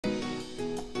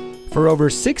For over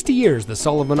 60 years, the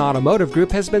Sullivan Automotive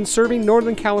Group has been serving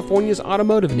Northern California's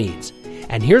automotive needs.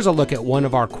 And here's a look at one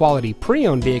of our quality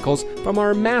pre-owned vehicles from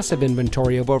our massive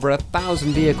inventory of over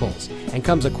 1,000 vehicles, and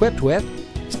comes equipped with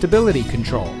stability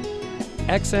control,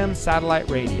 XM satellite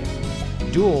radio,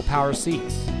 dual power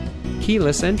seats,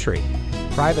 keyless entry,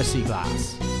 privacy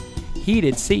glass,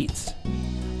 heated seats,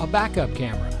 a backup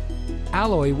camera,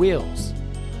 alloy wheels,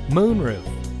 moonroof,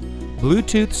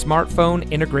 Bluetooth smartphone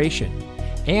integration,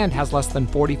 and has less than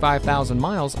 45,000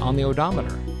 miles on the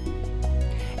odometer.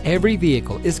 Every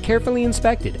vehicle is carefully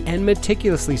inspected and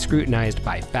meticulously scrutinized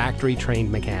by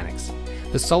factory-trained mechanics.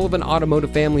 The Sullivan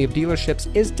Automotive family of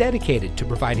dealerships is dedicated to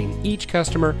providing each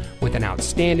customer with an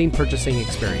outstanding purchasing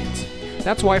experience.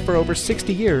 That's why for over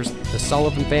 60 years, the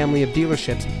Sullivan family of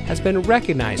dealerships has been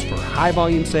recognized for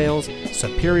high-volume sales,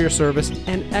 superior service,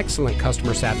 and excellent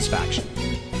customer satisfaction.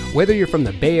 Whether you're from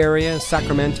the Bay Area,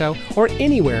 Sacramento, or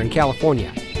anywhere in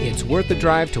California, it's worth the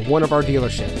drive to one of our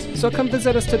dealerships, so come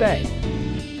visit us today.